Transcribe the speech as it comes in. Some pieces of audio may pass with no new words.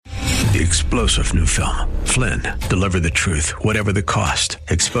The explosive new film, Flynn, deliver the truth, whatever the cost,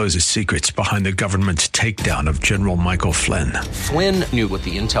 exposes secrets behind the government's takedown of General Michael Flynn. Flynn knew what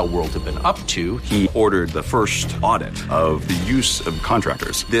the intel world had been up to. He ordered the first audit of the use of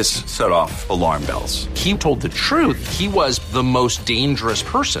contractors. This set off alarm bells. He told the truth. He was the most dangerous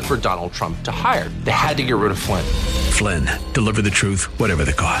person for Donald Trump to hire. They had to get rid of Flynn. Flynn, deliver the truth, whatever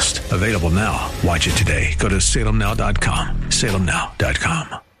the cost. Available now. Watch it today. Go to salemnow.com.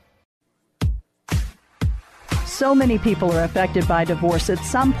 salemnow.com. So many people are affected by divorce at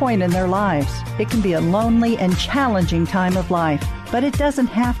some point in their lives. It can be a lonely and challenging time of life, but it doesn't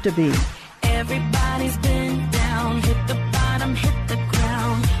have to be. Everybody's been down, hit the bottom, hit the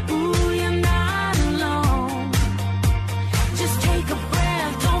ground. Ooh, you're not alone. Just take a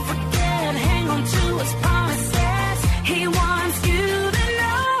breath, don't forget, hang on to his promises. He wants you to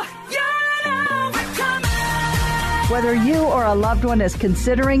know you're overcoming. Whether you or a loved one is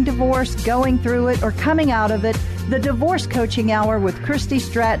considering divorce, going through it, or coming out of it, the Divorce Coaching Hour with Christy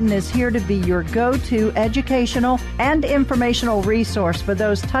Stratton is here to be your go-to educational and informational resource for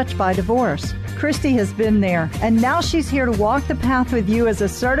those touched by divorce. Christy has been there, and now she's here to walk the path with you as a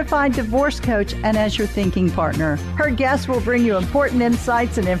certified divorce coach and as your thinking partner. Her guests will bring you important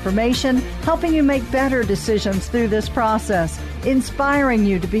insights and information, helping you make better decisions through this process, inspiring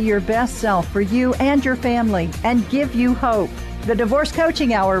you to be your best self for you and your family, and give you hope. The Divorce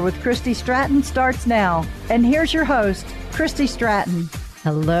Coaching Hour with Christy Stratton starts now. And here's your host, Christy Stratton.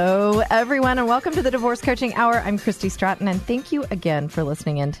 Hello, everyone, and welcome to the Divorce Coaching Hour. I'm Christy Stratton, and thank you again for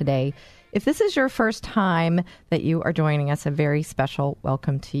listening in today. If this is your first time that you are joining us, a very special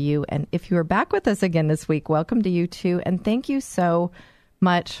welcome to you. And if you are back with us again this week, welcome to you too. And thank you so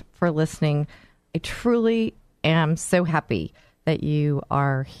much for listening. I truly am so happy that you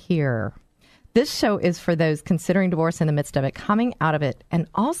are here. This show is for those considering divorce in the midst of it, coming out of it, and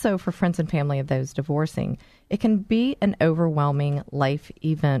also for friends and family of those divorcing. It can be an overwhelming life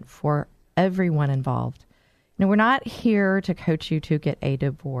event for everyone involved. Now, we're not here to coach you to get a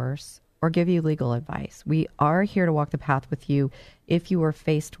divorce or give you legal advice. We are here to walk the path with you if you are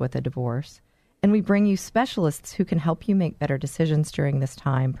faced with a divorce. And we bring you specialists who can help you make better decisions during this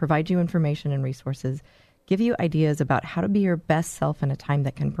time, provide you information and resources, give you ideas about how to be your best self in a time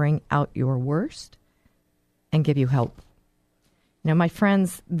that can bring out your worst, and give you help. Now, my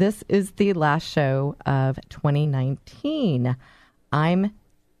friends, this is the last show of 2019. I'm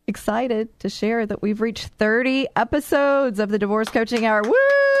excited to share that we've reached 30 episodes of the Divorce Coaching Hour. Woo!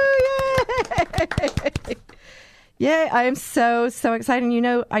 Yay! Yay! I am so excited. You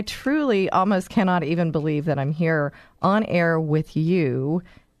know, I truly almost cannot even believe that I'm here on air with you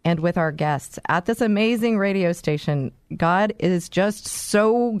and with our guests at this amazing radio station. God is just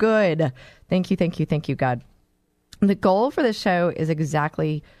so good. Thank you, God. The goal for the show is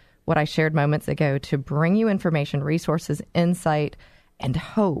exactly what I shared moments ago, to bring you information, resources, insight, and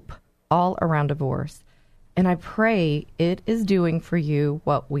hope all around divorce. And I pray it is doing for you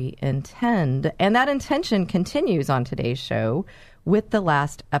what we intend. And that intention continues on today's show with the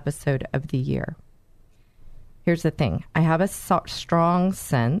last episode of the year. Here's the thing. I have a strong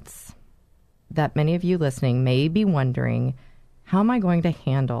sense that many of you listening may be wondering, how am I going to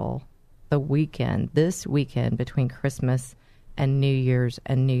handle this weekend between Christmas and New Year's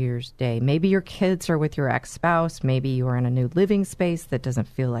Day? Maybe your kids are with your ex-spouse. Maybe you are in a new living space that doesn't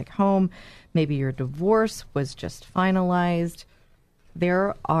feel like home. Maybe your divorce was just finalized.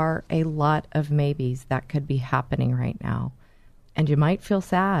 There are a lot of maybes that could be happening right now. And you might feel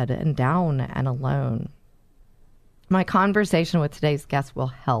sad and down and alone. My conversation with today's guest will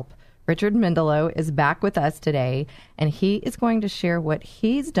help. Richard Mendelow is back with us today, and he is going to share what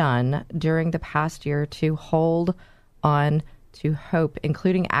he's done during the past year to hold on to hope,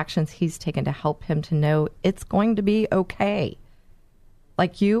 including actions he's taken to help him to know it's going to be okay.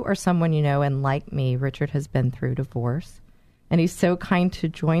 Like you or someone you know, and like me, Richard has been through divorce, and he's so kind to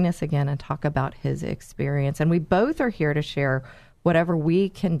join us again and talk about his experience. And we both are here to share whatever we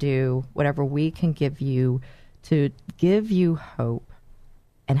can do, whatever we can give you, to give you hope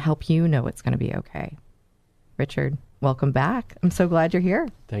and help you know it's going to be okay. Richard, welcome back. I'm so glad you're here.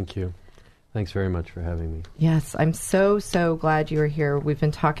 Thank you. Thanks very much for having me. Yes, I'm so glad you are here. We've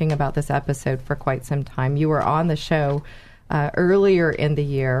been talking about this episode for quite some time. You were on the show earlier in the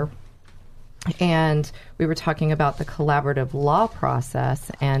year, and we were talking about the collaborative law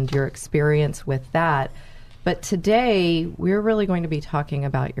process and your experience with that. But today, we're really going to be talking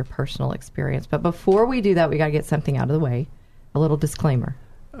about your personal experience. But before we do that, we got to get something out of the way. A little disclaimer.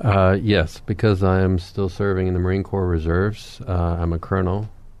 Yes, because I am still serving in the Marine Corps Reserves. I'm a colonel,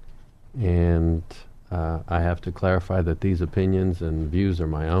 and I have to clarify that these opinions and views are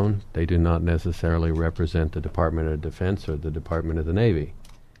my own. They do not necessarily represent the Department of Defense or the Department of the Navy.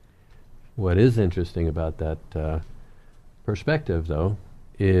 What is interesting about that perspective, though,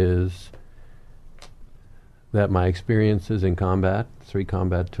 is that my experiences in combat, 3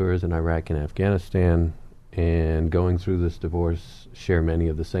 combat tours in Iraq and Afghanistan, and going through this divorce share many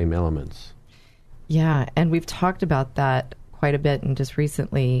of the same elements. Yeah, and we've talked about that quite a bit, and just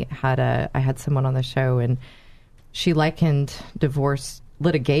recently I had someone on the show, and she likened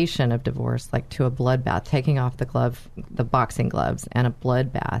litigation of divorce like to a bloodbath, taking off the boxing gloves, and a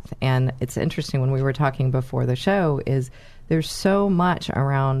bloodbath. And it's interesting, when we were talking before the show, is there's so much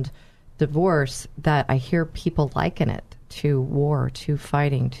around divorce that I hear people liken it to war, to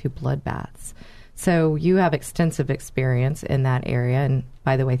fighting, to bloodbaths. So you have extensive experience in that area, and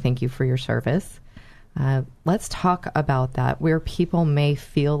by the way, thank you for your service. Let's talk about that, where people may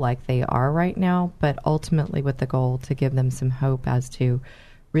feel like they are right now, but ultimately with the goal to give them some hope as to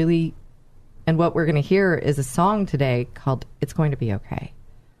really, and what we're going to hear is a song today called It's Going to Be Okay.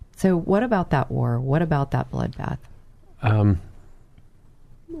 So what about that war? What about that bloodbath?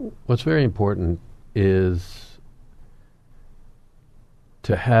 What's very important is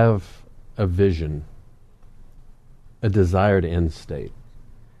to have a vision, a desired end state.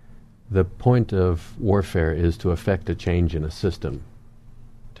 The point of warfare is to effect a change in a system,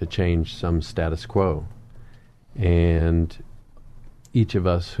 to change some status quo. And each of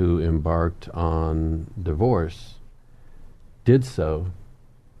us who embarked on divorce did so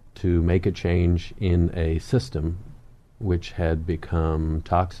to make a change in a system which had become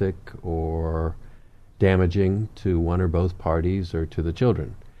toxic or damaging to one or both parties or to the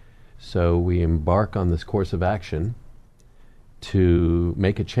children. So we embark on this course of action to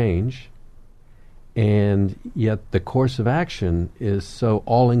make a change, and yet the course of action is so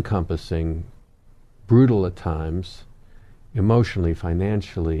all-encompassing, brutal at times, emotionally,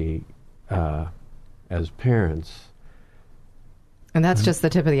 financially, as parents. And that's just the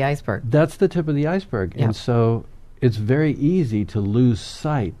tip of the iceberg. That's the tip of the iceberg. Yep. And so it's very easy to lose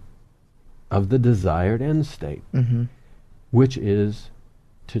sight of the desired end state, which is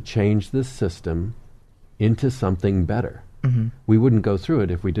to change the system into something better. We wouldn't go through it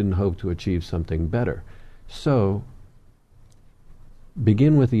if we didn't hope to achieve something better. So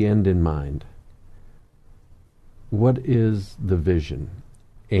begin with the end in mind. What is the vision?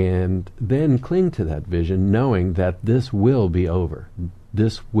 And then cling to that vision, knowing that this will be over.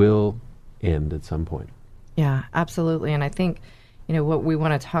 This will end at some point. Yeah, absolutely. And I think, what we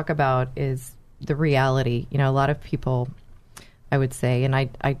want to talk about is the reality. A lot of people, I would say, and I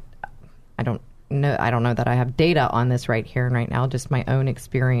don't know that I have data on this right here and right now, just my own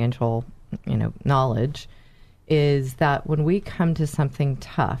experiential, knowledge, is that when we come to something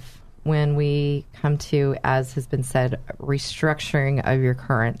tough, when we come to, as has been said, restructuring of your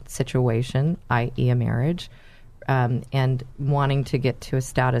current situation, i.e. a marriage, and wanting to get to a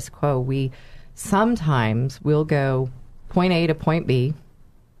status quo, we sometimes will go point A to point B,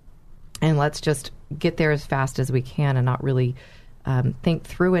 and let's just get there as fast as we can and not really think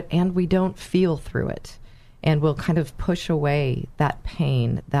through it, and we don't feel through it. And we'll kind of push away that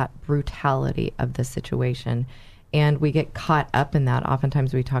pain, that brutality of the situation. And we get caught up in that.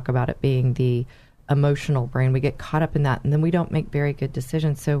 Oftentimes we talk about it being the emotional brain. We get caught up in that, and then we don't make very good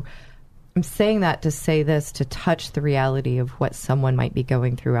decisions. So I'm saying that to say this, to touch the reality of what someone might be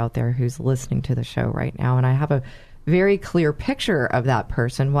going through out there who's listening to the show right now. And I have a very clear picture of that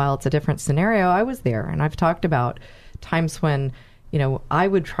person. While it's a different scenario, I was there. And I've talked about times when, I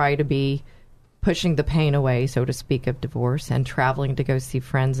would try to be pushing the pain away, so to speak, of divorce and traveling to go see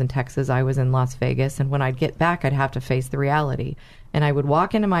friends in Texas. I was in Las Vegas, and when I'd get back, I'd have to face the reality. And I would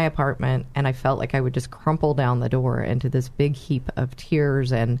walk into my apartment, and I felt like I would just crumple down the door into this big heap of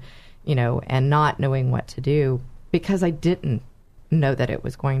tears and, and not knowing what to do, because I didn't know that it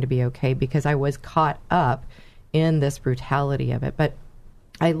was going to be okay, because I was caught up in this brutality of it. But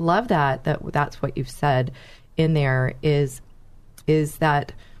I love that's what you've said in there is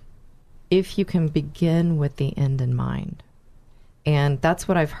that if you can begin with the end in mind. And that's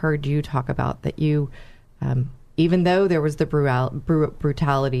what I've heard you talk about, that you, even though there was the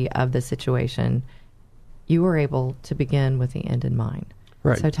brutality of the situation, you were able to begin with the end in mind.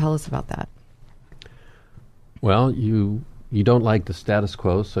 Right. So tell us about that. Well, you don't like the status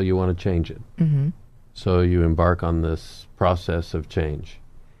quo, so you want to change it. Mm-hmm. So you embark on this process of change.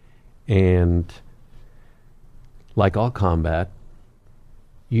 And like all combat,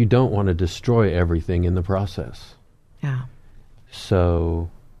 you don't want to destroy everything in the process. Yeah. So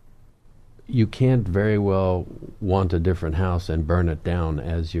you can't very well want a different house and burn it down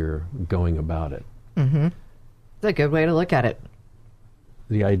as you're going about it. It's a good way to look at it.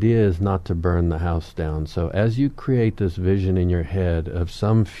 The idea is not to burn the house down. So as you create this vision in your head of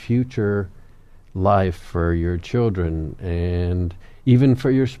some future life for your children and even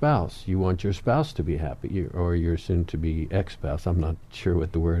for your spouse, you want your spouse to be happy, or your soon-to-be ex-spouse. I'm not sure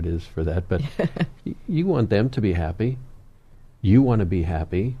what the word is for that, but you want them to be happy. You want to be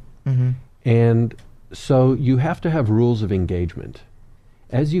happy. And so you have to have rules of engagement.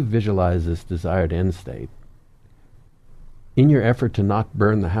 As you visualize this desired end state, in your effort to not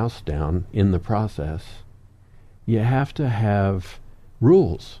burn the house down in the process, you have to have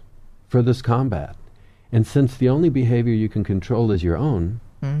rules for this combat. And since the only behavior you can control is your own,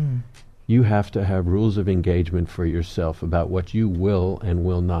 you have to have rules of engagement for yourself about what you will and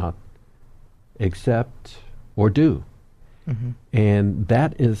will not accept or do. And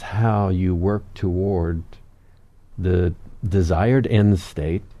that is how you work toward the desired end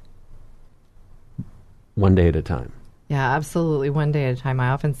state one day at a time. Yeah, absolutely. One day at a time. I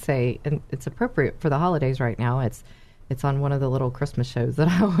often say, and it's appropriate for the holidays right now. It's on one of the little Christmas shows that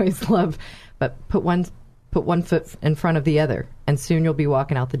I always love. But put one foot in front of the other, and soon you'll be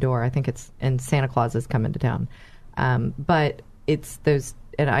walking out the door. I think and Santa Claus is coming to town. But it's those,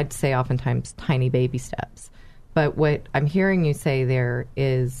 and I'd say oftentimes tiny baby steps. But what I'm hearing you say there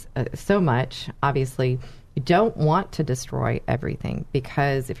is so much. Obviously, you don't want to destroy everything,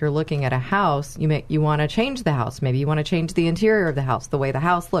 because if you're looking at a house, you want to change the house. Maybe you want to change the interior of the house, the way the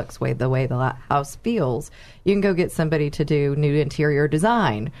house looks, the way the house feels. You can go get somebody to do new interior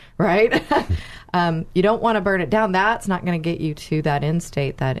design, right? You don't want to burn it down. That's not going to get you to that end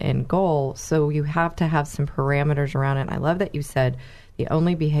state, that end goal. So you have to have some parameters around it. And I love that you said the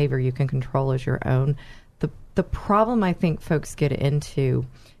only behavior you can control is your own. The problem I think folks get into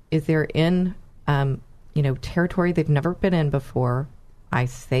is they're in territory they've never been in before. I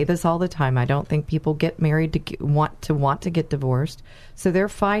say this all the time. I don't think people get married to want to get divorced. So they're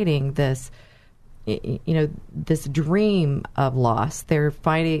fighting this, this dream of loss. They're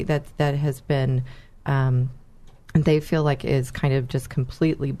fighting that has been, they feel like is kind of just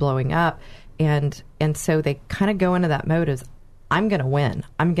completely blowing up. And so they kind of go into that mode as, I'm going to win.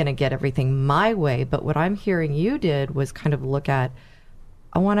 I'm going to get everything my way. But what I'm hearing you did was kind of look at,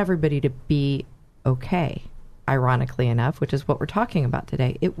 I want everybody to be okay, ironically enough, which is what we're talking about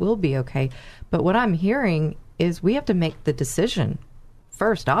today. It will be okay. But what I'm hearing is we have to make the decision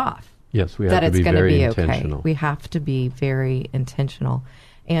first off. Yes, we have to be very intentional. Okay. We have to be very intentional.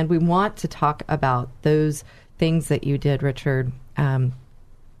 And we want to talk about those things that you did, Richard,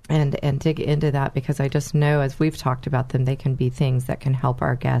 and dig into that, because I just know as we've talked about them, they can be things that can help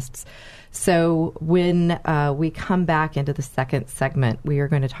our guests. So when we come back into the second segment, we are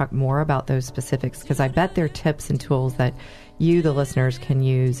going to talk more about those specifics, because I bet they're tips and tools that you, the listeners, can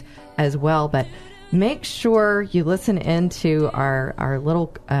use as well. But make sure you listen into our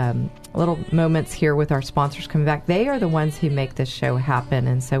little moments here with our sponsors coming back. They are the ones who make this show happen,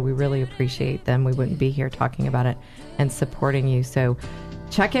 and so we really appreciate them. We wouldn't be here talking about it and supporting you. So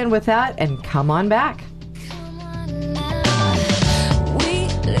check in with that and come on back. We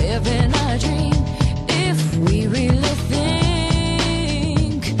live in a dream if we really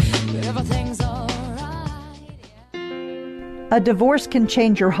think everything's alright. A divorce can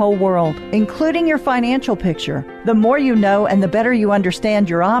change your whole world, including your financial picture. The more you know and the better you understand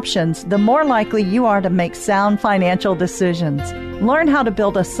your options, the more likely you are to make sound financial decisions. Learn how to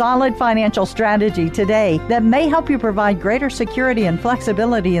build a solid financial strategy today that may help you provide greater security and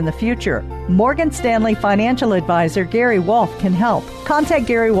flexibility in the future. Morgan Stanley financial advisor Gary Wolf can help. Contact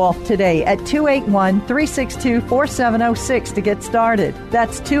Gary Wolf today at 281-362-4706 to get started.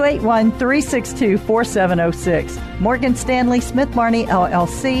 That's 281-362-4706. Morgan Stanley Smith Barney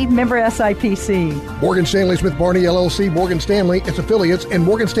LLC, member SIPC. Morgan Stanley Smith Barney LLC, Morgan Stanley, its affiliates, and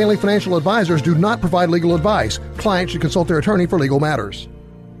Morgan Stanley financial advisors do not provide legal advice. Clients should consult their attorney for legal matters.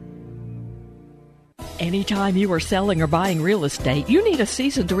 Anytime you are selling or buying real estate, you need a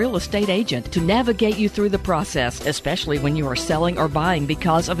seasoned real estate agent to navigate you through the process, especially when you are selling or buying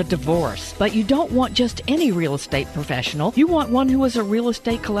because of a divorce. But you don't want just any real estate professional. You want one who is a real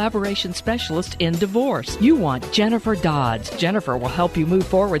estate collaboration specialist in divorce. You want Jennifer Dodds. Jennifer will help you move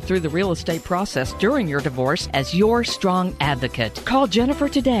forward through the real estate process during your divorce as your strong advocate. Call Jennifer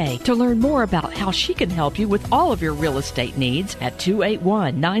today to learn more about how she can help you with all of your real estate needs at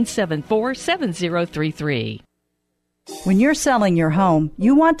 281-974-7033. When you're selling your home,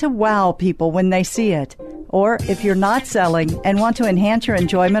 you want to wow people when they see it. Or if you're not selling and want to enhance your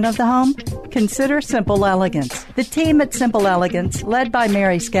enjoyment of the home, consider Simple Elegance. The team at Simple Elegance, led by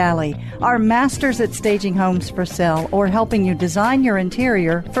Mary Scally, are masters at staging homes for sale or helping you design your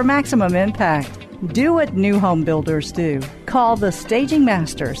interior for maximum impact. Do what new home builders do. Call the Staging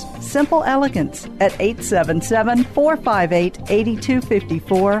Masters, Simple Elegance, at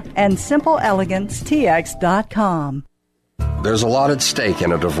 877-458-8254 and SimpleEleganceTX.com. There's a lot at stake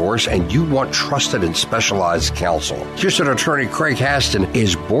in a divorce, and you want trusted and specialized counsel. Houston attorney Craig Haston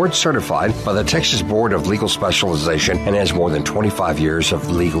is board certified by the Texas Board of Legal Specialization and has more than 25 years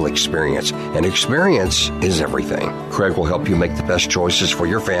of legal experience. And experience is everything. Craig will help you make the best choices for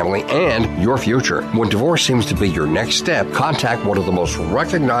your family and your future. When divorce seems to be your next step, contact one of the most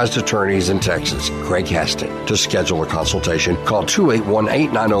recognized attorneys in Texas, Craig Haston. To schedule a consultation, call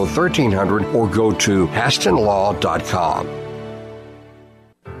 281-890-1300 or go to HastonLaw.com.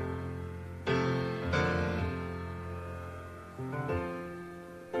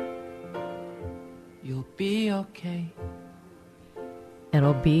 Be okay.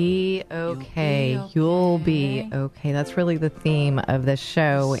 It'll be okay. You'll be okay. That's really the theme of this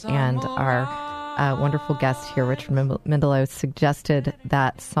show. And our wonderful guest here, Richard Mendelow, suggested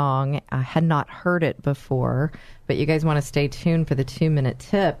that song. I had not heard it before, but you guys want to stay tuned for the 2-minute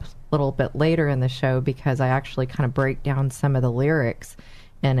tip a little bit later in the show, because I actually kind of break down some of the lyrics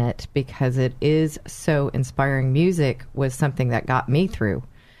in it, because it is so inspiring. Music was something that got me through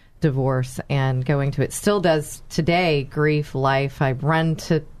divorce, and going to it still does today, grief, life. I run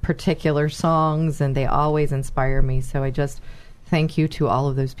to particular songs and they always inspire me. So I just thank you to all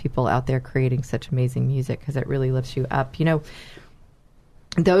of those people out there creating such amazing music, because it really lifts you up. You know,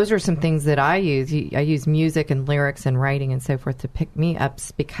 those are some things that I use. I use music and lyrics and writing and so forth to pick me up,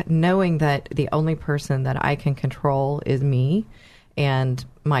 because knowing that the only person that I can control is me and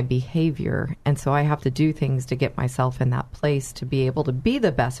my behavior. And so I have to do things to get myself in that place to be able to be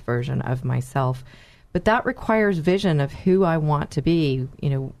the best version of myself. But that requires vision of who I want to be,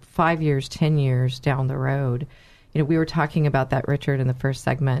 5 years, 10 years down the road. We were talking about that, Richard, in the first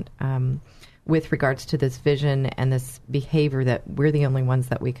segment, with regards to this vision and this behavior that we're the only ones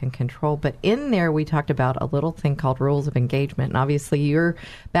that we can control. But in there, we talked about a little thing called rules of engagement. And obviously, your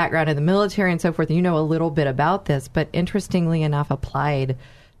background in the military and so forth, you know a little bit about this, but interestingly enough, applied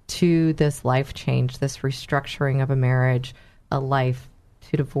to this life change, this restructuring of a marriage, a life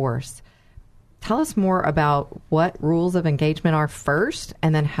to divorce. Tell us more about what rules of engagement are first,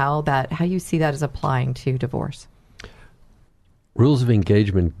 and then how you see that as applying to divorce. Rules of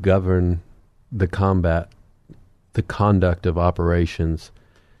engagement govern the conduct of operations,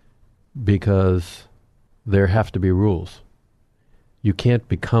 because there have to be rules. You can't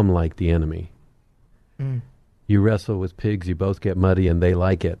become like the enemy. You wrestle with pigs, you both get muddy, and they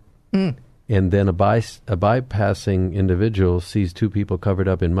like it. And then a bypassing individual sees two people covered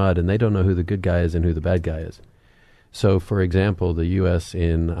up in mud, and they don't know who the good guy is and who the bad guy is. So, for example, the U.S.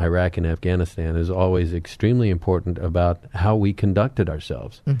 in Iraq and Afghanistan is always extremely important about how we conducted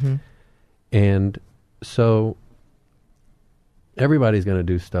ourselves. Mm-hmm. And so everybody's going to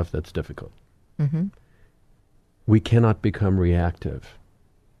do stuff that's difficult. Mm-hmm. We cannot become reactive,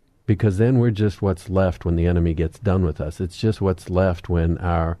 because then we're just what's left when the enemy gets done with us. It's just what's left when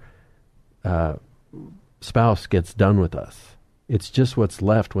our spouse gets done with us. It's just what's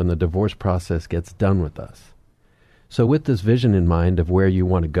left when the divorce process gets done with us. So with this vision in mind of where you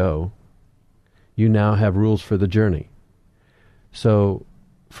want to go, you now have rules for the journey. So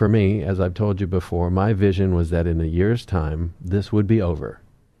for me, as I've told you before, my vision was that in a year's time, this would be over,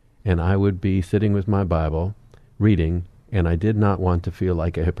 and I would be sitting with my Bible, reading, and I did not want to feel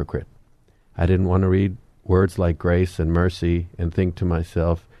like a hypocrite. I didn't want to read words like grace and mercy and think to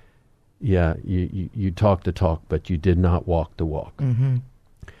myself, yeah, you talk the talk, but you did not walk the walk. Mm-hmm.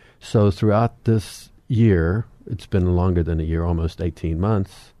 So throughout this year, it's been longer than a year, almost 18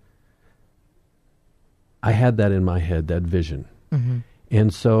 months, I had that in my head, that vision. Mm-hmm.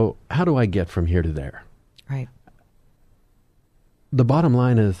 And so how do I get from here to there? Right. The bottom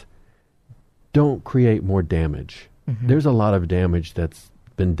line is, don't create more damage. Mm-hmm. There's a lot of damage that's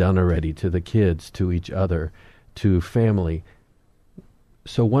been done already to the kids, to each other, to family.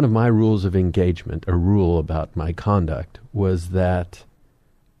 So one of my rules of engagement, a rule about my conduct, was that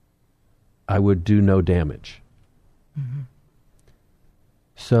I would do no damage. Mm-hmm.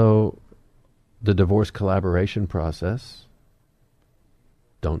 So the divorce collaboration process,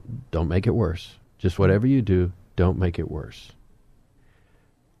 don't make it worse. Just whatever you do, don't make it worse.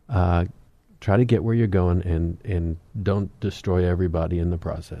 Try to get where you're going, and don't destroy everybody in the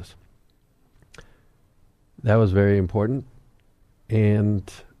process. That was very important.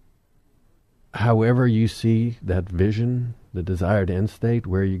 And however you see that vision, the desired end state,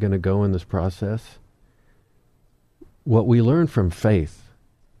 where you're going to go in this process, what we learn from faith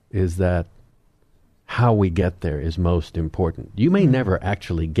is that how we get there is most important. You may never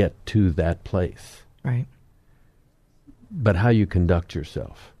actually get to that place. Right. But how you conduct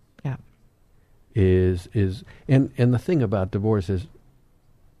yourself is and the thing about divorce is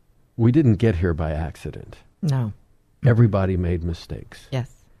we didn't get here by accident. No. Everybody made mistakes.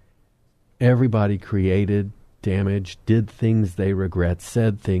 Yes. Everybody created damage, did things they regret,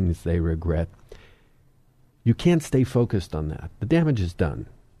 said things they regret. You can't stay focused on that. The damage is done.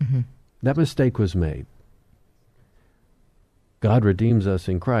 Mm-hmm. That mistake was made. God redeems us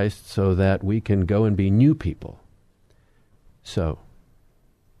in Christ so that we can go and be new people. So,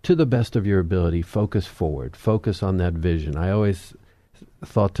 to the best of your ability, focus forward. Focus on that vision. I always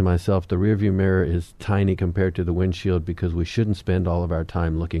thought to myself, the rearview mirror is tiny compared to the windshield because we shouldn't spend all of our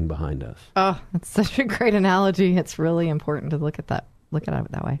time looking behind us. Oh, that's such a great analogy. It's really important to look at it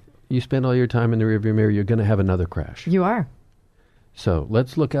that way. You spend all your time in the rearview mirror, you're going to have another crash. You are. So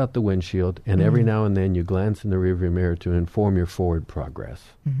let's look out the windshield, and every now and then you glance in the rearview mirror to inform your forward progress.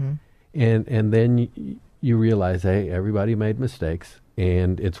 Mm-hmm. And then you realize, hey, everybody made mistakes,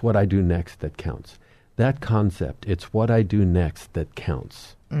 and it's what I do next that counts. That concept, it's what I do next that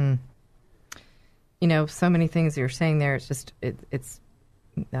counts. Mm. You know, so many things you're saying there. It's just,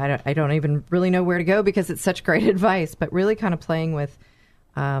 I don't even really know where to go because it's such great advice, but really kind of playing with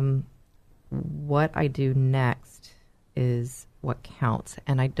what I do next is what counts.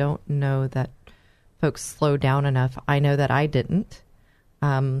 And I don't know that folks slow down enough. I know that I didn't.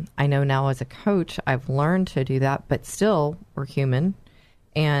 I know now as a coach, I've learned to do that, but still we're human.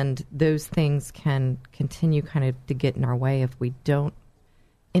 And those things can continue kind of to get in our way if we don't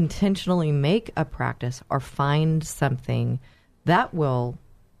intentionally make a practice or find something that will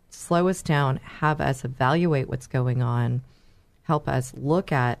slow us down, have us evaluate what's going on, help us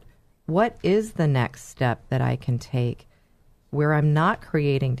look at what is the next step that I can take where I'm not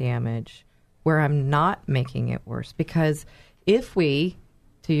creating damage, where I'm not making it worse. Because if we,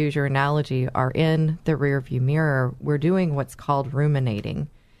 to use your analogy, are in the rearview mirror, we're doing what's called ruminating,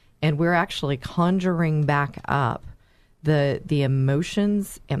 and we're actually conjuring back up the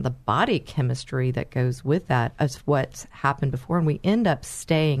emotions and the body chemistry that goes with that as what's happened before, and we end up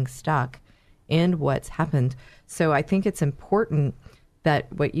staying stuck in what's happened. So I think it's important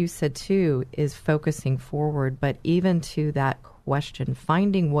that what you said too is focusing forward, but even to that question,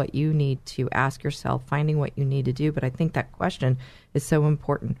 finding what you need to ask yourself, finding what you need to do. But I think that question is so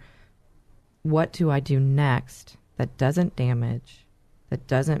important. What do I do next that doesn't damage, that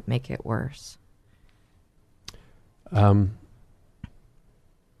doesn't make it worse? We're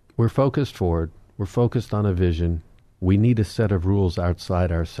focused forward. We're focused on a vision. We need a set of rules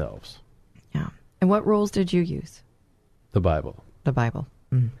outside ourselves. Yeah. And what rules did you use? The Bible. The Bible.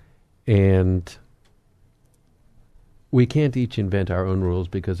 Mm. And we can't each invent our own rules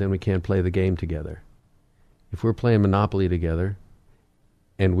because then we can't play the game together. If we're playing Monopoly together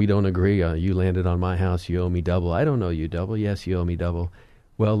and we don't agree, you landed on my house, you owe me double. I don't owe you double. Yes, you owe me double.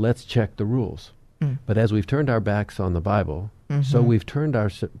 Well, let's check the rules. Mm. But as we've turned our backs on the Bible, so we've turned our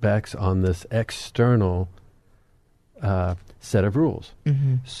backs on this external set of rules.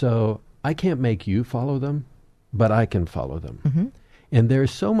 Mm-hmm. So I can't make you follow them, but I can follow them. Mm-hmm. And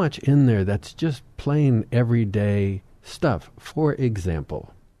there's so much in there that's just plain everyday stuff. For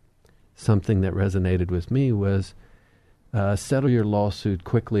example, something that resonated with me was settle your lawsuit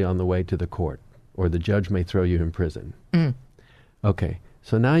quickly on the way to the court, or the judge may throw you in prison. Mm. Okay,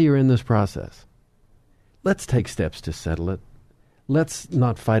 so now you're in this process. Let's take steps to settle it. Let's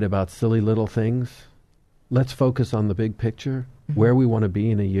not fight about silly little things. Let's focus on the big picture, where we want to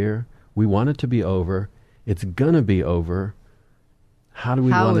be in a year. We want it to be over. It's going to be over. How do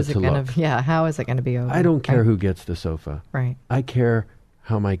we want it to look? Yeah, how is it going to be over? I don't care who gets the sofa. Right. I care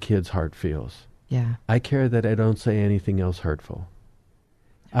how my kid's heart feels. Yeah. I care that I don't say anything else hurtful.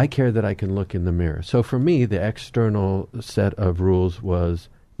 I care that I can look in the mirror. So for me, the external set of rules was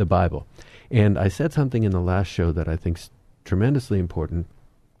the Bible. And I said something in the last show that I think is tremendously important.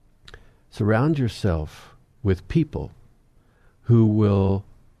 Surround yourself with people who will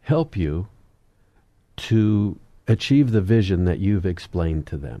help you to achieve the vision that you've explained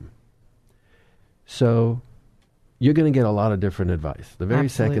to them. So you're going to get a lot of different advice. The very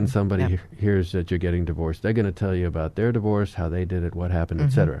second somebody hears that you're getting divorced, they're going to tell you about their divorce, how they did it, what happened,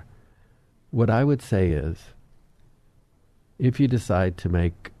 etc. What I would say is, if you decide to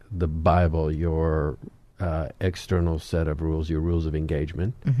make the Bible your external set of rules, your rules of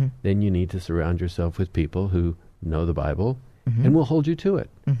engagement, then you need to surround yourself with people who know the Bible and will hold you to it.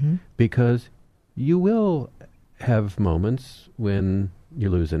 Because you will have moments when you're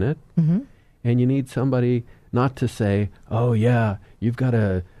losing it, and you need somebody not to say, oh yeah, you've got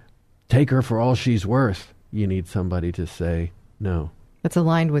to take her for all she's worth. You need somebody to say, no. That's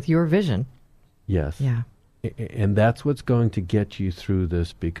aligned with your vision. Yes. Yeah. And that's what's going to get you through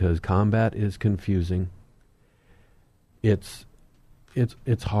this, because combat is confusing. It's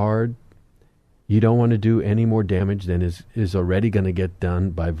hard. You don't want to do any more damage than is already going to get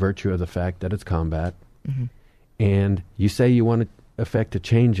done by virtue of the fact that it's combat. Mm-hmm. And you say you want to affect a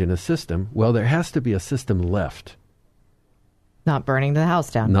change in a system. Well, there has to be a system left. Not burning the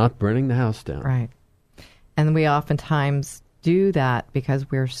house down. Not burning the house down. Right. And we oftentimes do that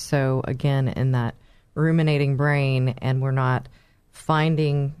because we're so, again, in that ruminating brain, and we're not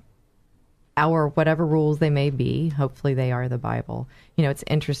finding our whatever rules they may be. Hopefully they are the Bible. You know, it's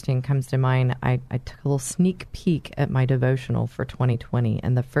interesting, comes to mind, I took a little sneak peek at my devotional for 2020,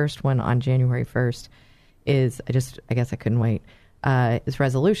 and the first one on January 1st is, I guess I couldn't wait, is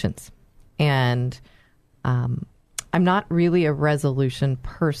resolutions. And I'm not really a resolution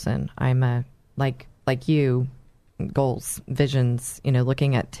person. I'm a, like you, goals, visions, you know,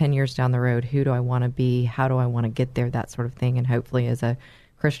 looking at 10 years down the road, who do I want to be? How do I want to get there? That sort of thing. And hopefully as a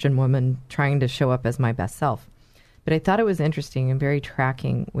Christian woman trying to show up as my best self. But I thought it was interesting and very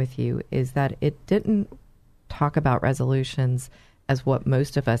tracking with you is that it didn't talk about resolutions as what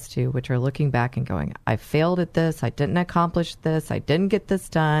most of us do, which are looking back and going, I failed at this, I didn't accomplish this, I didn't get this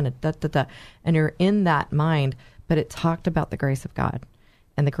done, and you're in that mind. But it talked about the grace of God,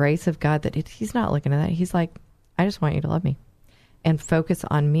 and the grace of God that he's not looking at that. He's like, I just want you to love me and focus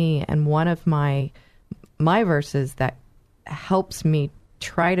on me. And one of my verses that helps me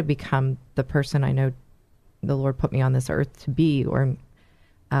try to become the person I know the Lord put me on this earth to be, or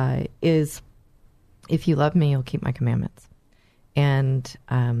is, if you love me, you'll keep my commandments. And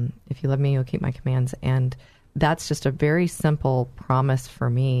if you love me, you'll keep my commands. And that's just a very simple promise for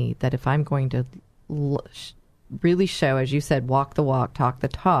me that if I'm going to really show, as you said, walk the walk, talk the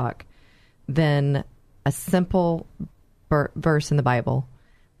talk, then a simple verse in the Bible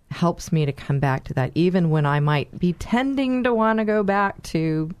helps me to come back to that, even when I might be tending to want to go back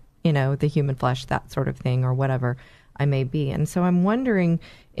to, you know, the human flesh, that sort of thing, or whatever I may be. And so I'm wondering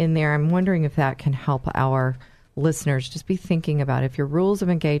if that can help our listeners just be thinking about, if your rules of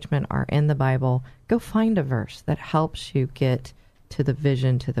engagement are in the Bible, go find a verse that helps you get to the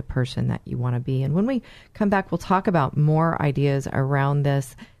vision, to the person that you want to be. And when we come back, we'll talk about more ideas around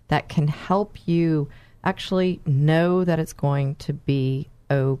this that can help you actually know that it's going to be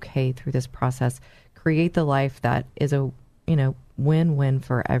okay through this process. Create the life that is a, you know, win-win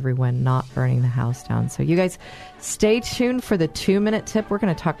for everyone, not burning the house down. So you guys stay tuned for the 2-minute tip. We're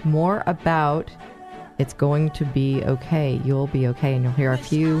going to talk more about it's going to be okay. You'll be okay. And you'll hear a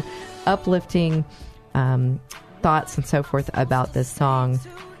few uplifting thoughts and so forth about this song.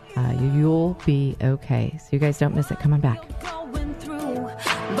 You'll be okay. So you guys don't miss it. Come on back.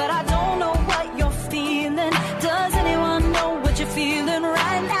 But I don't know what you're feeling. Does anyone know what you're feeling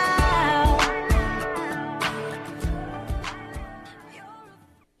right now?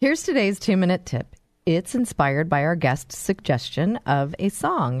 Here's today's 2-minute tip. It's inspired by our guest's suggestion of a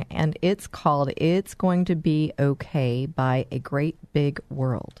song, and it's called It's Going to Be Okay by A Great Big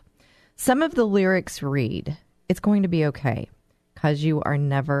World. Some of the lyrics read, it's going to be okay, 'cause you are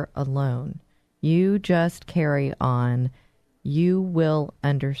never alone. You just carry on. You will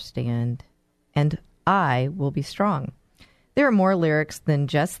understand, and I will be strong. There are more lyrics than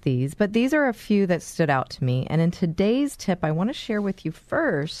just these, but these are a few that stood out to me. And in today's tip, I want to share with you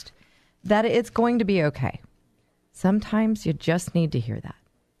first that it's going to be okay. Sometimes you just need to hear that.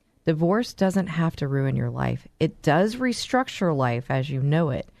 Divorce doesn't have to ruin your life. It does restructure life as you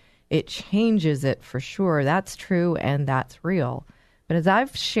know it. It changes it for sure. That's true and that's real. But as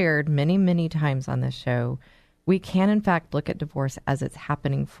I've shared many, many times on this show, we can, in fact, look at divorce as it's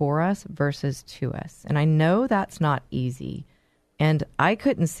happening for us versus to us. And I know that's not easy. And I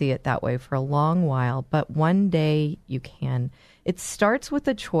couldn't see it that way for a long while, but one day you can. It starts with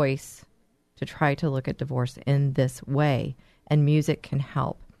a choice to try to look at divorce in this way, and music can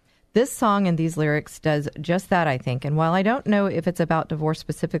help. This song and these lyrics does just that, I think. And while I don't know if it's about divorce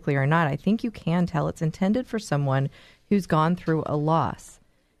specifically or not, I think you can tell it's intended for someone who's gone through a loss.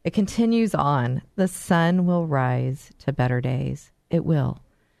 It continues on. The sun will rise to better days. It will,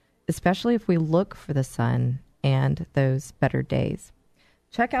 especially if we look for the sun and those better days.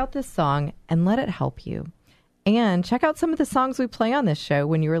 Check out this song and let it help you. And check out some of the songs we play on this show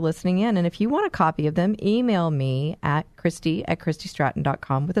when you are listening in. And if you want a copy of them, email me at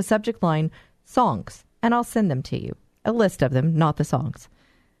Christy@ChristyStratton.com with the subject line, songs, and I'll send them to you. A list of them, not the songs.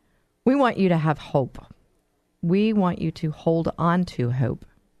 We want you to have hope. We want you to hold on to hope.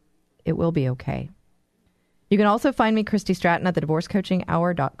 It will be okay. You can also find me, Christy Stratton, at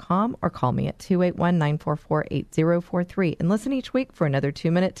thedivorcecoachinghour.com or call me at 281-944-8043. And listen each week for another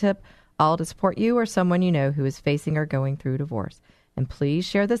 2-minute tip, all to support you or someone you know who is facing or going through divorce. And please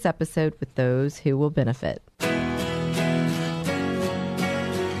share this episode with those who will benefit.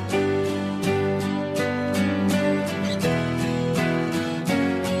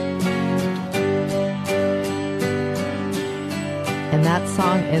 And that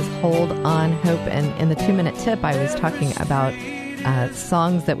song is Hold On Hope. And in the 2-minute tip, I was talking about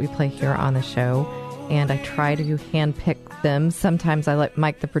songs that we play here on the show. And I try to handpick them. Sometimes I let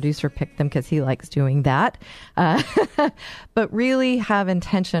Mike, the producer, pick them because he likes doing that. But really have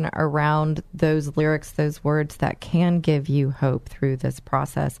intention around those lyrics, those words that can give you hope through this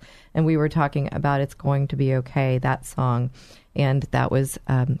process. And we were talking about It's Going to Be Okay, that song. And that was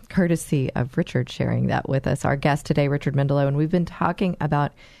courtesy of Richard sharing that with us, our guest today, Richard Mendelow. And we've been talking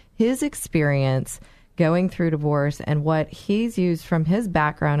about his experience going through divorce and what he's used from his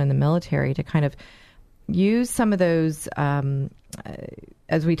background in the military to kind of use some of those,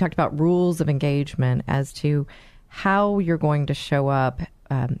 as we talked about, rules of engagement as to how you're going to show up,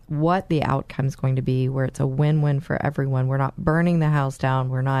 what the outcome is going to be, where it's a win-win for everyone. We're not burning the house down.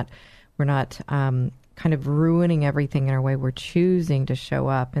 We're not kind of ruining everything in our way. We're choosing to show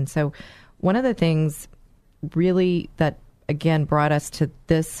up. And so one of the things really that, again, brought us to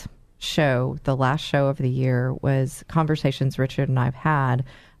this show, the last show of the year, was conversations Richard and I've had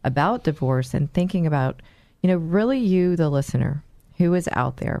about divorce and thinking about, really you, the listener, who is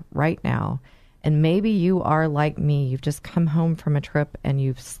out there right now. And maybe you are like me. You've just come home from a trip and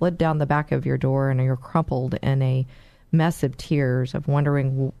you've slid down the back of your door and you're crumpled in a mess of tears of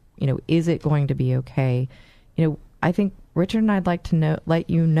wondering, is it going to be okay? I think Richard and I'd like to let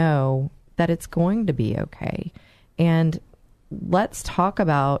you know that it's going to be okay. And let's talk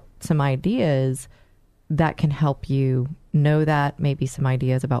about some ideas that can help you know that, maybe some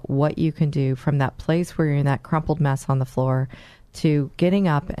ideas about what you can do from that place where you're in that crumpled mess on the floor to getting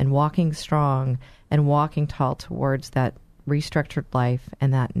up and walking strong and walking tall towards that restructured life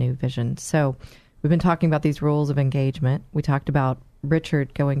and that new vision. So we've been talking about these rules of engagement. We talked about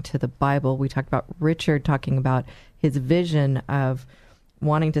Richard going to the Bible. We talked about Richard talking about his vision of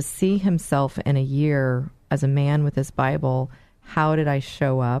wanting to see himself in a year as a man with his Bible. How did I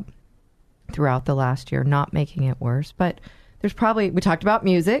show up throughout the last year, not making it worse? But there's we talked about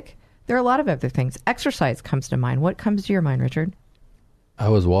music. There are a lot of other things. Exercise comes to mind. What comes to your mind, Richard? I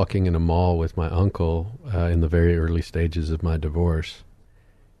was walking in a mall with my uncle in the very early stages of my divorce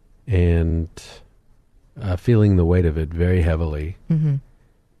and feeling the weight of it very heavily. Mm-hmm.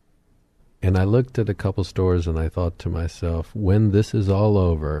 And I looked at a couple stores and I thought to myself, when this is all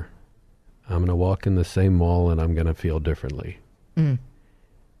over, I'm going to walk in the same mall and I'm going to feel differently. Mm.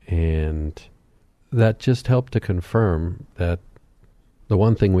 And that just helped to confirm that the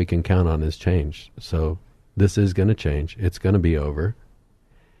one thing we can count on is change. So this is going to change. It's going to be over.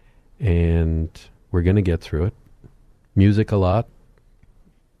 And we're going to get through it. Music a lot.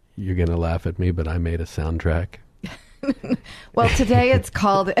 You're going to laugh at me, but I made a soundtrack. Well, today it's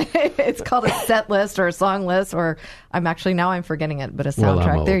called a set list or a song list, or I'm forgetting it, but a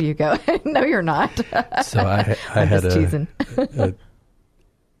soundtrack. Well, there you go. No, you're not. So I had just teasing.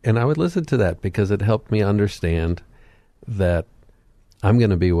 And I would listen to that because it helped me understand that I'm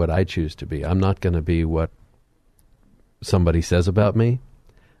going to be what I choose to be. I'm not going to be what somebody says about me.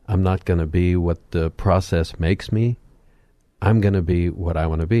 I'm not going to be what the process makes me. I'm going to be what I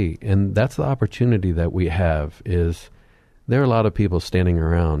want to be. And that's the opportunity that we have. Is there are a lot of people standing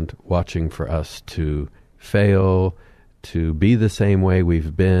around watching for us to fail, to be the same way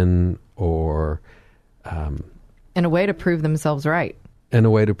we've been, or in a way to prove themselves right. And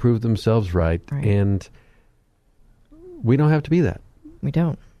right. And we don't have to be that. We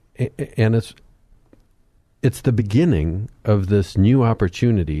don't. And it's the beginning of this new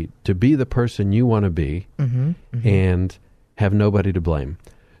opportunity to be the person you want to be, mm-hmm, mm-hmm. and have nobody to blame.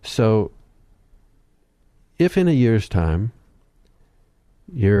 So if in a year's time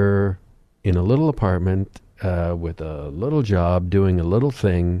you're in a little apartment with a little job doing a little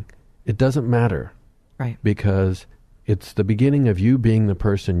thing, it doesn't matter. Right. Because it's the beginning of you being the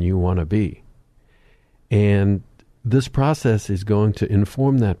person you want to be. And this process is going to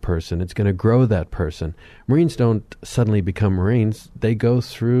inform that person. It's going to grow that person. Marines don't suddenly become Marines. They go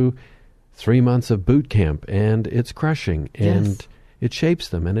through 3 months of boot camp, and it's crushing, and yes. It shapes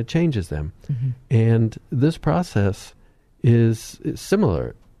them, and it changes them. Mm-hmm. And this process is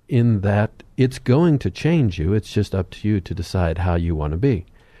similar in that it's going to change you. It's just up to you to decide how you want to be.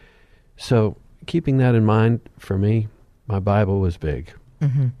 So keeping that in mind, for me, my Bible was big.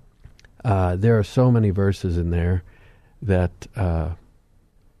 Mm-hmm. There are so many verses in there that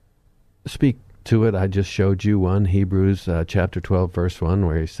speak to it. I just showed you one, Hebrews chapter 12, verse 1,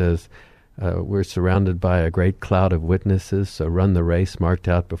 where he says, we're surrounded by a great cloud of witnesses, so run the race marked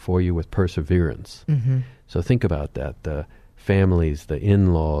out before you with perseverance. Mm-hmm. So think about that. The families, the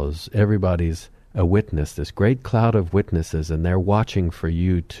in-laws, everybody's a witness, this great cloud of witnesses, and they're watching for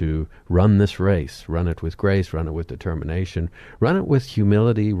you to run this race. Run it with grace, run it with determination, run it with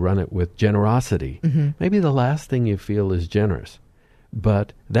humility, run it with generosity. Mm-hmm. Maybe the last thing you feel is generous,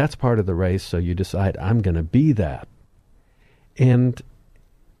 but that's part of the race, so you decide, I'm going to be that. And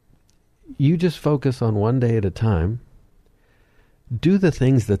you just focus on one day at a time. Do the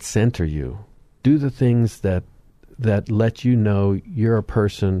things that center you. Do the things that let you know you're a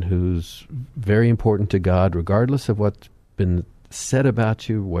person who's very important to God, regardless of what's been said about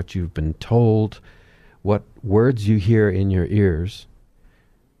you, what you've been told, what words you hear in your ears.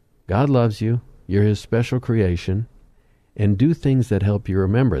 God loves you. You're His special creation. And do things that help you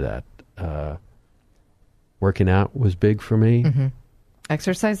remember that. Working out was big for me. Mm-hmm.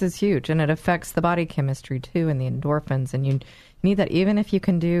 Exercise is huge, and it affects the body chemistry, too, and the endorphins. And you need that even if you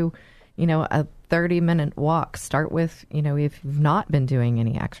can do, a 30-minute walk. Start with, if you've not been doing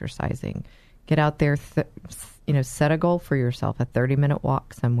any exercising, get out there, set a goal for yourself, a 30-minute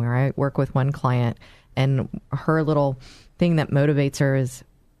walk somewhere. I work with one client, and her little thing that motivates her is,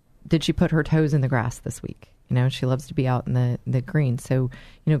 did she put her toes in the grass this week? She loves to be out in the green. So,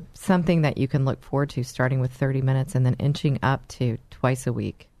 something that you can look forward to, starting with 30 minutes and then inching up to twice a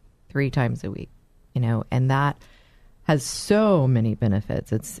week, 3 times a week, and that has so many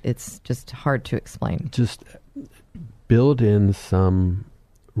benefits. It's just hard to explain. Just build in some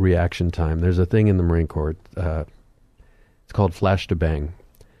reaction time. There's a thing in the Marine Corps. It's called flash to bang.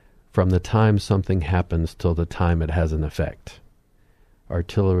 From the time something happens till the time it has an effect.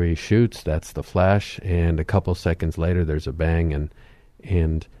 Artillery shoots, that's the flash, and a couple seconds later there's a bang.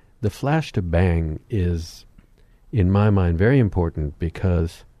 And the flash to bang is, in my mind, very important,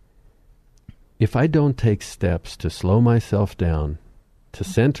 because if I don't take steps to slow myself down, to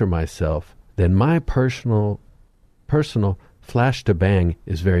center myself, then my personal flash to bang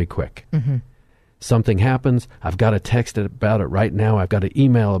is very quick. Mm-hmm. Something happens, I've got to text about it right now, I've got to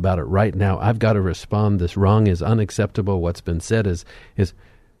email about it right now, I've got to respond, this wrong is unacceptable, what's been said is.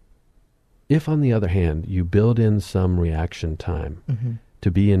 If, on the other hand, you build in some reaction time mm-hmm. to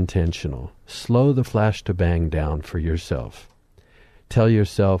be intentional, slow the flash to bang down for yourself. Tell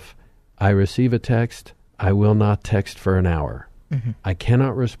yourself, I receive a text, I will not text for an hour. Mm-hmm. I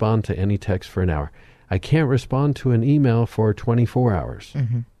cannot respond to any text for an hour. I can't respond to an email for 24 hours.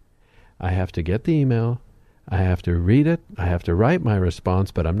 Mm-hmm. I have to get the email, I have to read it, I have to write my response,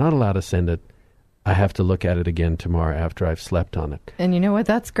 but I'm not allowed to send it. I have to look at it again tomorrow after I've slept on it. And you know what?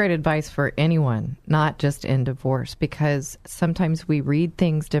 That's great advice for anyone, not just in divorce, because sometimes we read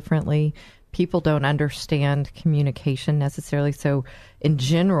things differently. People don't understand communication necessarily. So in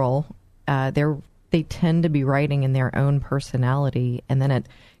general, they tend to be writing in their own personality, and then it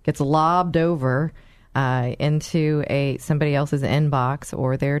gets lobbed over into somebody else's inbox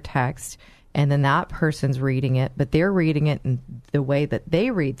or their text, and then that person's reading it, but they're reading it in the way that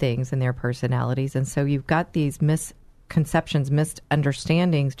they read things in their personalities. And so you've got these misconceptions,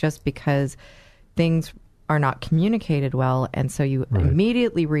 misunderstandings, just because things are not communicated well, and so you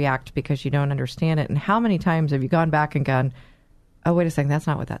immediately react because you don't understand it. And how many times have you gone back and gone, oh, wait a second, that's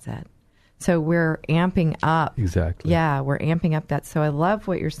not what that said? So we're amping up. Exactly. Yeah, we're amping up that. So I love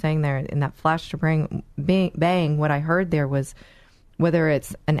what you're saying there in that flash to bang. What I heard there was, whether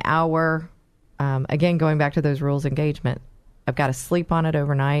it's an hour, again, going back to those rules of engagement, I've got to sleep on it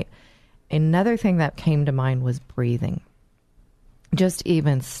overnight. Another thing that came to mind was breathing. Just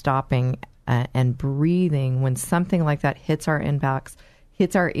even stopping and breathing when something like that hits our inbox,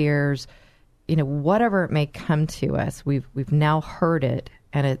 hits our ears, whatever it may come to us, we've now heard it,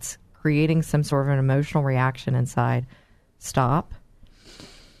 and it's creating some sort of an emotional reaction inside. Stop,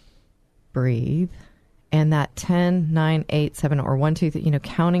 breathe, and that 10, 9, 8, 7, or 1, 2, 3,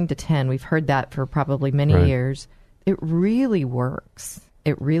 counting to 10, we've heard that for probably many years. It really works.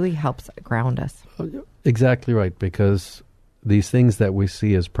 It really helps ground us. Exactly right, because these things that we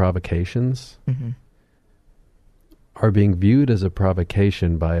see as provocations mm-hmm. are being viewed as a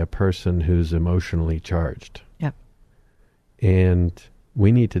provocation by a person who's emotionally charged. Yep. And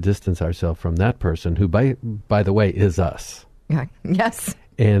we need to distance ourselves from that person who, by the way, is us. Yeah. Yes.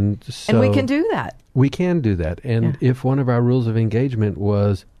 And we can do that. We can do that. And if one of our rules of engagement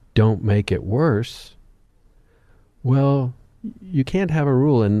was don't make it worse, well, you can't have a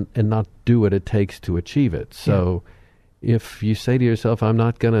rule and not do what it takes to achieve it. So If you say to yourself, I'm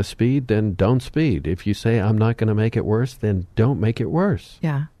not going to speed, then don't speed. If you say, I'm not going to make it worse, then don't make it worse.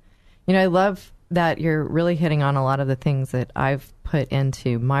 Yeah. You know, I love that you're really hitting on a lot of the things that I've put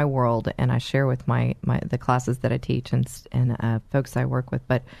into my world, and I share with the classes that I teach and folks I work with.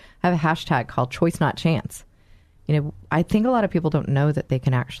 But I have a hashtag called Choice Not Chance. You know, I think a lot of people don't know that they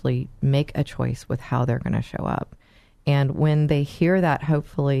can actually make a choice with how they're going to show up. And when they hear that,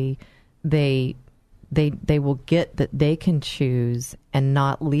 hopefully they will get that they can choose and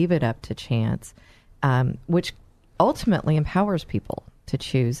not leave it up to chance, which ultimately empowers people to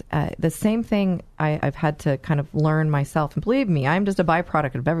choose. The same thing I've had to kind of learn myself. And believe me, I'm just a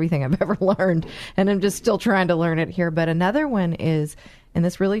byproduct of everything I've ever learned, and I'm just still trying to learn it here. But another one is, and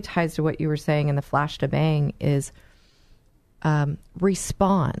this really ties to what you were saying in the flash to bang, is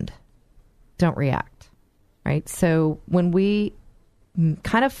respond, don't react, right? So when we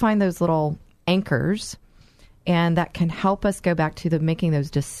kind of find those little anchors, and that can help us go back to making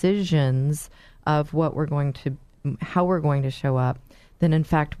those decisions of how we're going to show up, then in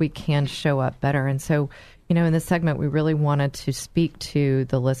fact we can show up better. And so, you know, in this segment, we really wanted to speak to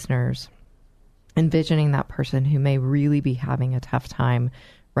the listeners, envisioning that person who may really be having a tough time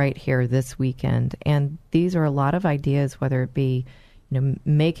right here this weekend. And these are a lot of ideas, whether it be, you know,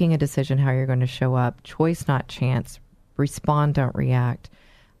 making a decision how you're going to show up, choice not chance, respond, don't react.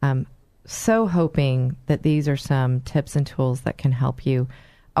 So hoping that these are some tips and tools that can help you.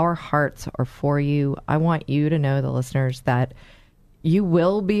 Our hearts are for you. I want you to know, the listeners, that you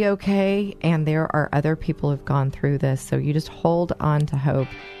will be okay, and there are other people who've gone through this. So you just hold on to hope.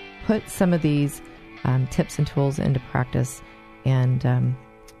 Put some of these tips and tools into practice, and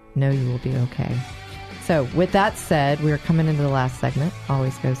know you will be okay. So with that said, we're coming into the last segment.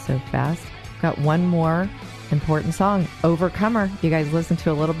 Always goes so fast. Got one more important song, Overcomer. You guys listen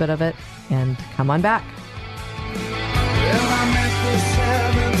to a little bit of it and come on back.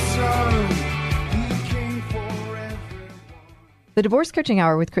 The Divorce Coaching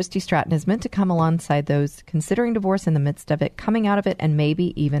Hour with Christy Stratton is meant to come alongside those considering divorce in the midst of it, coming out of it, and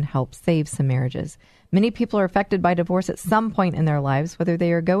maybe even help save some marriages. Many people are affected by divorce at some point in their lives, whether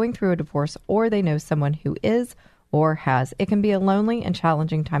they are going through a divorce or they know someone who is or has. It can be a lonely and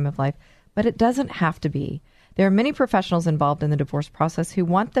challenging time of life, but it doesn't have to be. There are many professionals involved in the divorce process who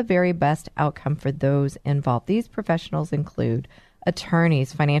want the very best outcome for those involved. These professionals include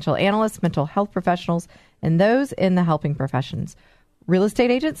attorneys, financial analysts, mental health professionals, and those in the helping professions, real estate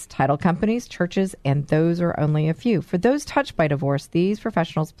agents, title companies, churches, and those are only a few. For those touched by divorce, these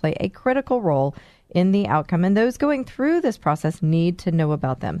professionals play a critical role in the outcome, and those going through this process need to know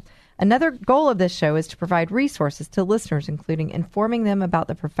about them. Another goal of this show is to provide resources to listeners, including informing them about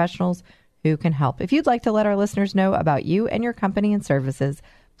the professionals who can help. If you'd like to let our listeners know about you and your company and services,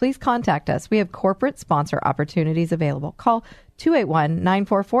 please contact us. We have corporate sponsor opportunities available. Call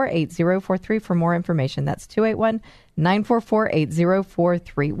 281-944-8043 for more information. That's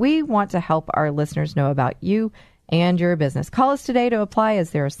 281-944-8043. We want to help our listeners know about you and your business. Call us today to apply, as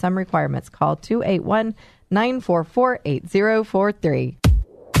there are some requirements. Call 281-944-8043.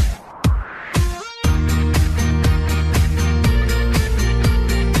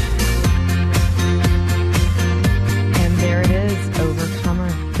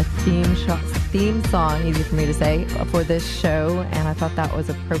 Theme song, easy for me to say, for this show, and I thought that was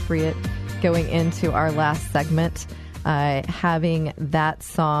appropriate going into our last segment. Having that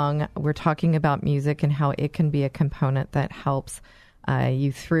song, we're talking about music and how it can be a component that helps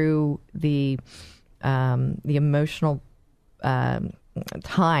you through the emotional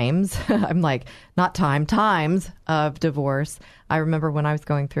times. I'm like, not times of divorce. I remember when I was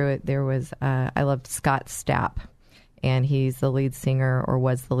going through it, there was I loved Scott Stapp. And he's the lead singer, or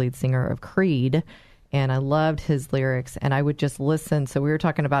was the lead singer, of Creed. And I loved his lyrics. And I would just listen. So we were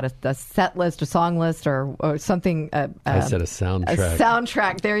talking about a set list, a song list, or something. I said a soundtrack. A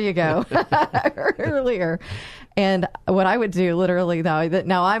soundtrack. There you go. Earlier. And what I would do, literally,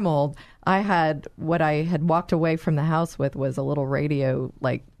 now I'm old, what I had walked away from the house with was a little radio,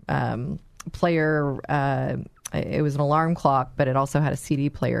 player. It was an alarm clock, but it also had a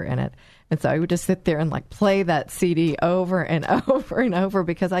CD player in it. And so I would just sit there and play that CD over and over and over,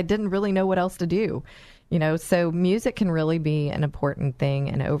 because I didn't really know what else to do. You know, so music can really be an important thing,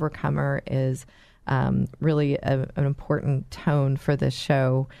 and Overcomer is really an important tone for this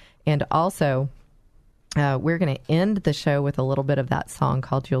show. And also, we're going to end the show with a little bit of that song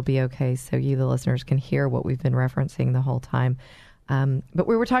called You'll Be Okay, so you, the listeners, can hear what we've been referencing the whole time. But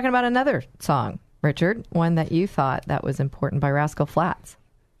we were talking about another song, Richard, one that you thought that was important, by Rascal Flatts.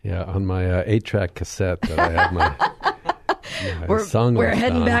 Yeah, on my 8-track cassette that I have my song list We're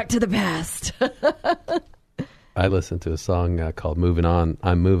heading on. back to the past. I listened to a song called "Moving On."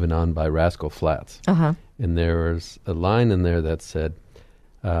 I'm moving on by Rascal Flatts, and there was a line in there that said,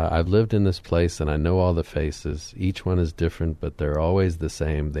 "I've lived in this place and I know all the faces. Each one is different, but they're always the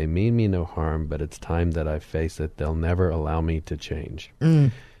same. They mean me no harm, but it's time that I face it. They'll never allow me to change."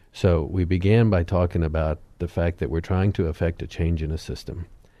 So we began by talking about the fact that we're trying to effect a change in a system.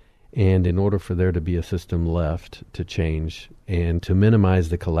 And in order for there to be a system left to change and to minimize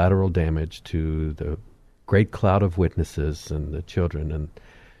the collateral damage to the great cloud of witnesses and the children and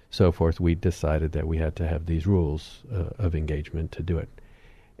so forth, we decided that we had to have these rules of engagement to do it.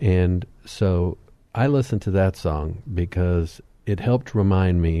 And so I listened to that song because it helped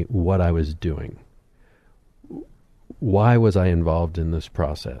remind me what I was doing. Why was I involved in this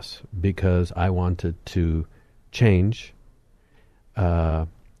process? Because I wanted to change the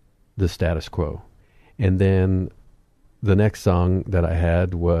status quo. And then the next song that I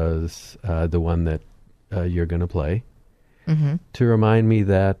had was the one that you're going to play, to remind me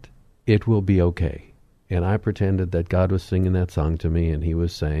that it will be okay. And I pretended that God was singing that song to me, and he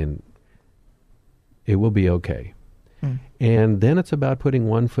was saying, it will be okay. And then it's about putting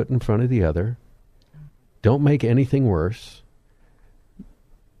one foot in front of the other. Don't make anything worse.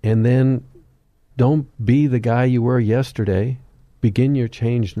 And then don't be the guy you were yesterday. Begin your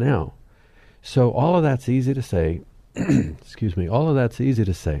change now. So all of that's easy to say. Excuse me. All of that's easy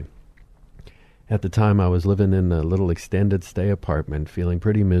to say. At the time, I was living in a little extended stay apartment, feeling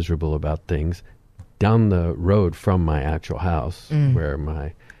pretty miserable about things, down the road from my actual house, where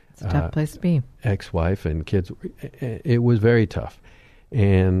my it's a tough place to be. Ex-wife and kids. It was very tough.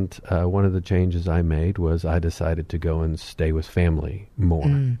 And one of the changes I made was I decided to go and stay with family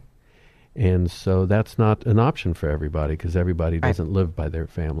more. And so that's not an option for everybody because everybody doesn't live by their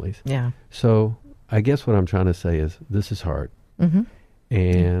families. Yeah. So I guess what I'm trying to say is this is hard.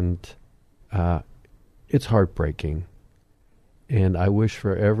 And it's heartbreaking. And I wish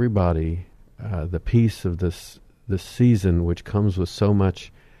for everybody the peace of this season, which comes with so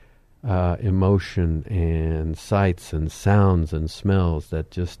much emotion and sights and sounds and smells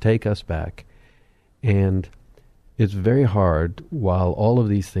that just take us back. And it's very hard while all of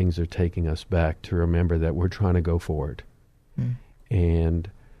these things are taking us back to remember that we're trying to go forward. And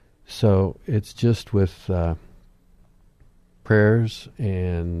so it's just with prayers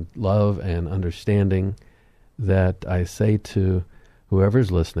and love and understanding that I say to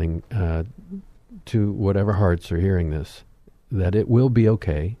whoever's listening, to whatever hearts are hearing this, that it will be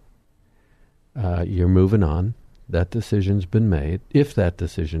okay. You're moving on. That decision's been made, if that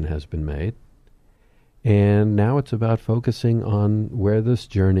decision has been made. And now it's about focusing on where this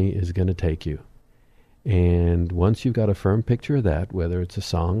journey is going to take you. And once you've got a firm picture of that, whether it's a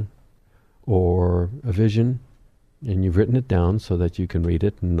song or a vision, and you've written it down so that you can read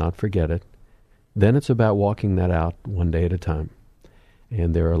it and not forget it, then it's about walking that out one day at a time.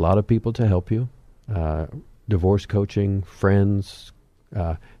 And there are a lot of people to help you. Divorce coaching, friends,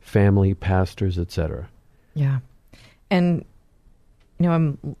 family, pastors, etc. Yeah. And, you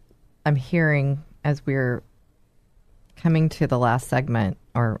know, I'm hearing as we're coming to the last segment,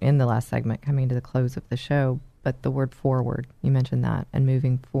 or in the last segment, coming to the close of the show, but the word forward, you mentioned that, and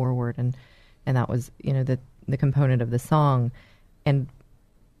moving forward. And that was, you know, the component of the song. And,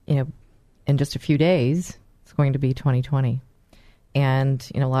 you know, in just a few days, it's going to be 2020. And,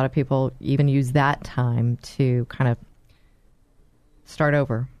 you know, a lot of people even use that time to kind of start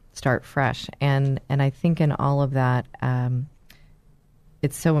over, start fresh. And I think in all of that,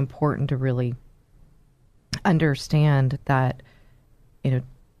 it's so important to really understand that, you know,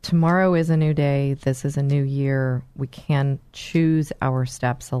 tomorrow is a new day. This is a new year. We can choose our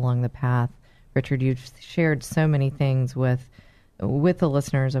steps along the path. Richard, you've shared so many things with the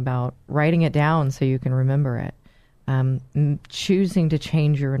listeners about writing it down so you can remember it. Choosing to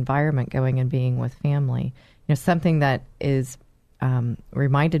change your environment, going and being with family. You know, something that is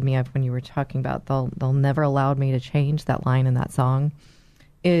reminded me of when you were talking about they'll never allowed me to change, that line in that song,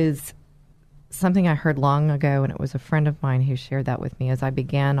 is something I heard long ago, and it was a friend of mine who shared that with me as I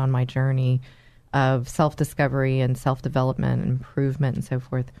began on my journey of self-discovery and self-development and improvement and so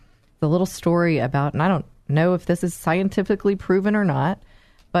forth. The little story about, and I don't know if this is scientifically proven or not,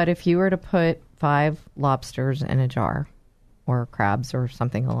 but if you were to put 5 lobsters in a jar, or crabs or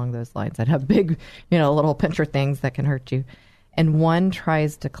something along those lines that have big, you know, little pincher things that can hurt you, and one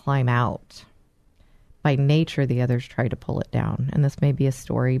tries to climb out, by nature the others try to pull it down. And this may be a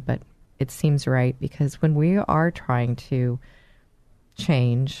story, but it seems right, because when we are trying to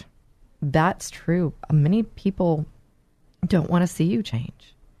change, that's true. Many people don't want to see you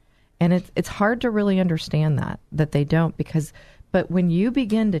change. And it's hard to really understand that they don't, but when you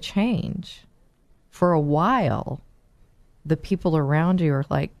begin to change, for a while, the people around you are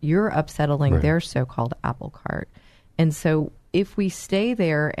like, you're upsetting Right. their so-called apple cart. And so if we stay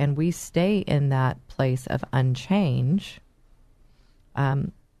there and we stay in that place of unchange,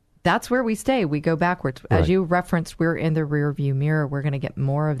 that's where we stay. We go backwards. Right. As you referenced, we're in the rear view mirror. We're going to get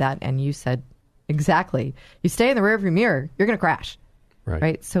more of that. And you said, exactly. You stay in the rear view mirror, you're going to crash.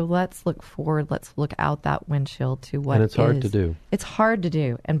 Right. So let's look forward. Let's look out that windshield to what And it's hard is. to do. It's hard to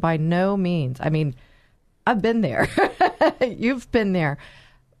do. And by no means, I mean, I've been there. You've been there.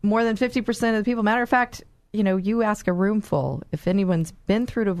 More than 50% of the people. Matter of fact, you know, you ask a room full, if anyone's been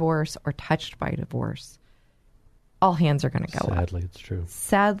through divorce or touched by divorce, all hands are going to go up. Sadly, it's true.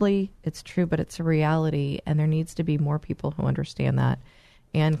 Sadly, it's true, but it's a reality. And there needs to be more people who understand that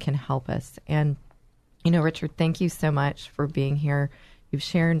and can help us. And, you know, Richard, thank you so much for being here. You've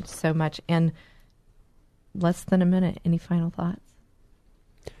shared so much in less than a minute. Any final thoughts?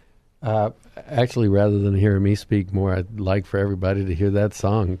 Actually, rather than hearing me speak more, I'd like for everybody to hear that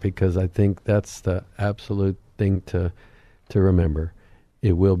song, because I think that's the absolute thing to remember.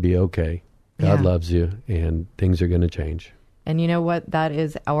 It will be okay. God loves you, and things are going to change. And you know what? That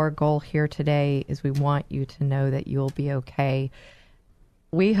is our goal here today, is we want you to know that you'll be okay.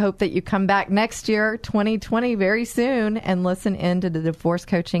 We hope that you come back next year, 2020, very soon, and listen in to the Divorce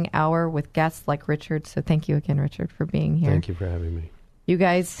Coaching Hour with guests like Richard. So thank you again, Richard, for being here. Thank you for having me. You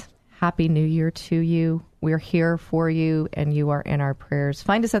guys, Happy New Year to you. We're here for you, and you are in our prayers.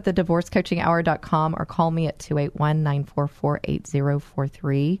 Find us at thedivorcecoachinghour.com or call me at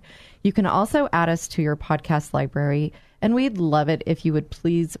 281-944-8043. You can also add us to your podcast library, and we'd love it if you would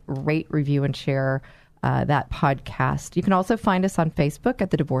please rate, review, and share that podcast. You can also find us on Facebook at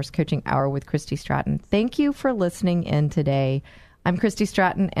the Divorce Coaching Hour with Christy Stratton. Thank you for listening in today. I'm Christy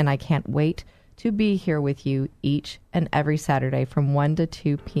Stratton, and I can't wait to be here with you each and every Saturday from 1 to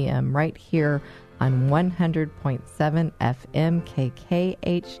 2 p.m. right here on 100.7 FM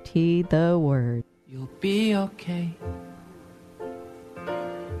KKHT, The Word. You'll be okay.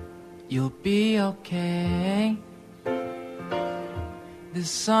 You'll be okay. The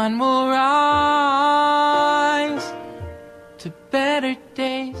sun will rise to better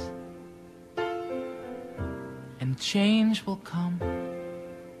days, and change will come.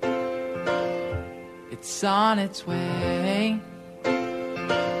 It's on its way.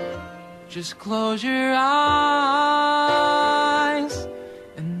 Just close your eyes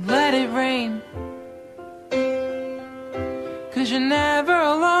and let it rain, 'cause you're never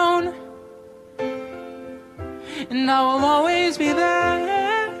alone, and I will always be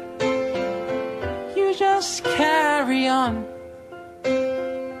there. You just carry on.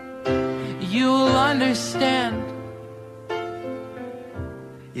 You'll understand.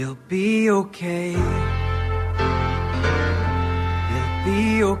 You'll be okay. You'll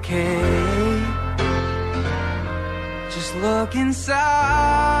be okay. Just look inside.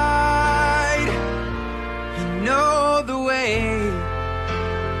 You know the way.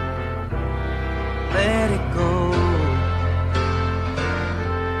 Let it go.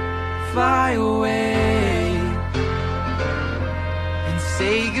 Fly away and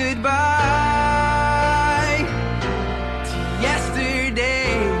say goodbye to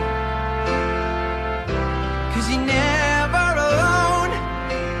yesterday, 'cause you're never alone,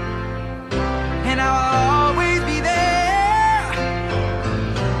 and I'll always be there.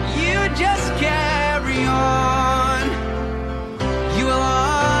 You just carry on. You will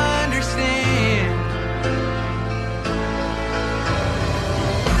understand.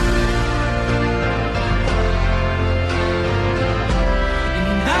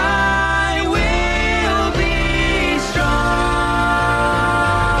 And I will be strong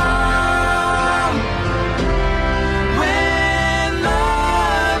when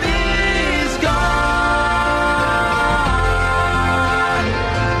love is gone,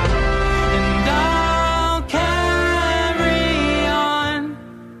 and I'll carry on.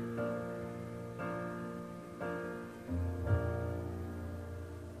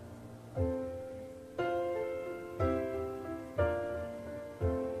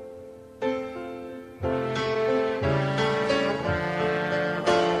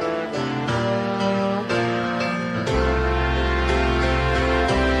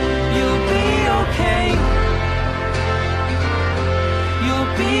 You'll be okay.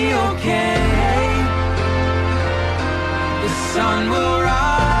 You'll be okay. The sun will rise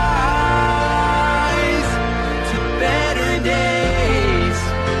to better days.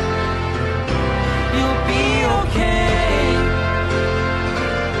 You'll be okay.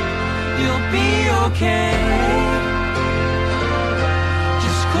 You'll be okay.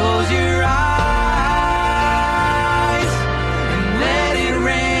 Just close your eyes and let it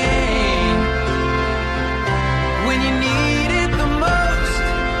rain.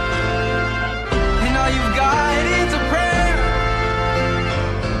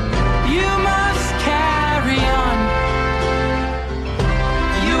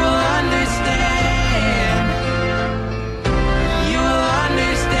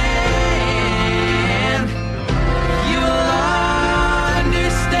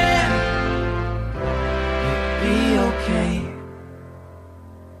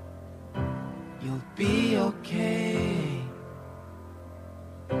 you'll be okay.